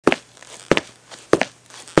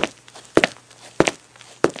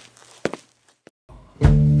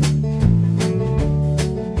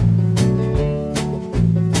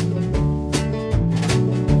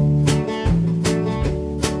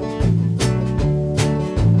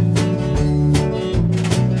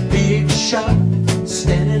shot,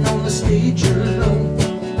 standing on the stage alone.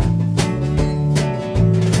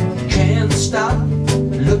 Can't stop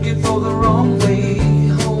looking for the wrong way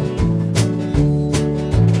home.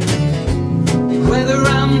 Whether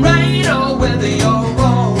I'm right or whether you're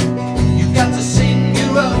wrong, you've got to sing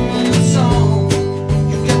your own song.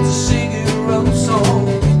 You've got to sing your own song.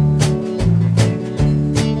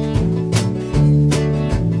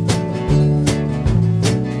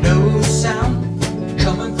 No sound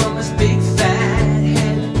coming from his big fat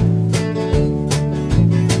head.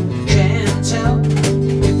 Can't tell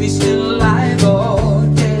if he's still alive or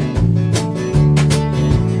dead.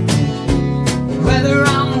 Whether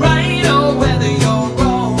I'm right or whether you're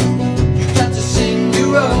wrong, you've got to sing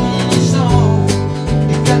your own song.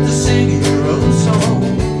 You've got to sing your own song.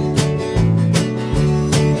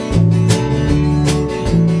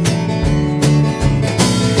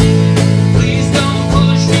 Please don't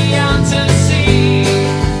push me out to sea.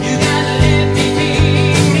 You gotta let me be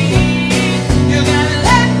me. You gotta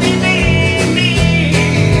let me be me.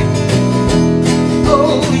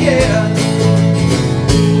 Oh yeah.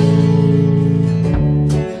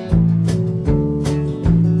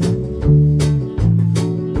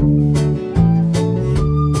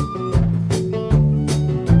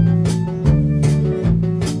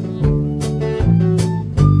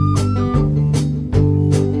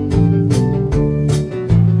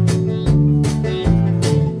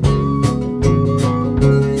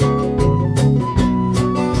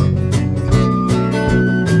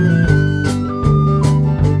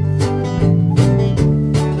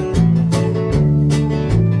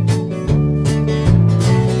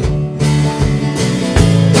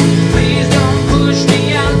 Please don't push me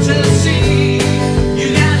out to sea. You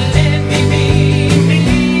gotta let me be me.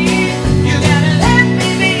 You gotta let me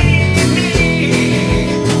be me.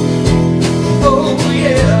 Oh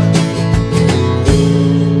yeah.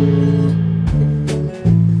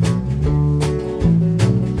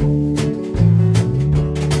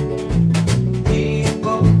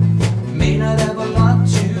 People may not have a lot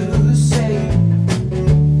to say.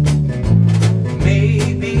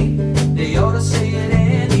 Maybe they ought to say it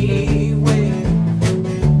anyway.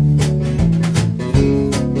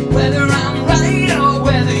 Whether I'm right or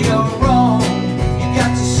whether you're wrong, you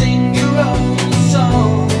got to sing your own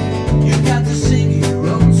song. You got to sing your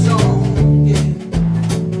own song, yeah.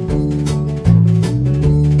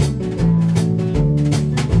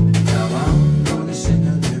 Now I'm gonna sing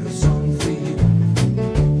a little song for you.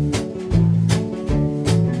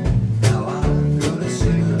 Now I'm gonna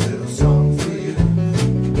sing a little song for you.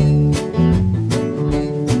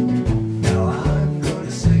 Now I'm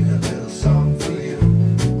gonna sing a little song for you.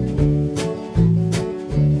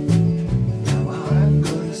 Now I'm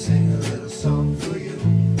gonna sing a little song for you.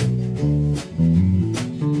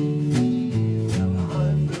 Now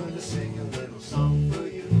I'm gonna sing a little song for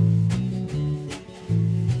you.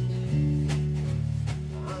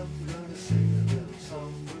 I'm gonna sing a little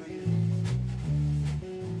song for you.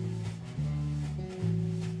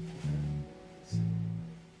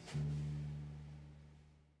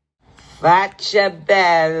 Faccia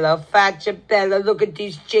bella, look at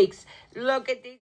these cheeks. Look at these.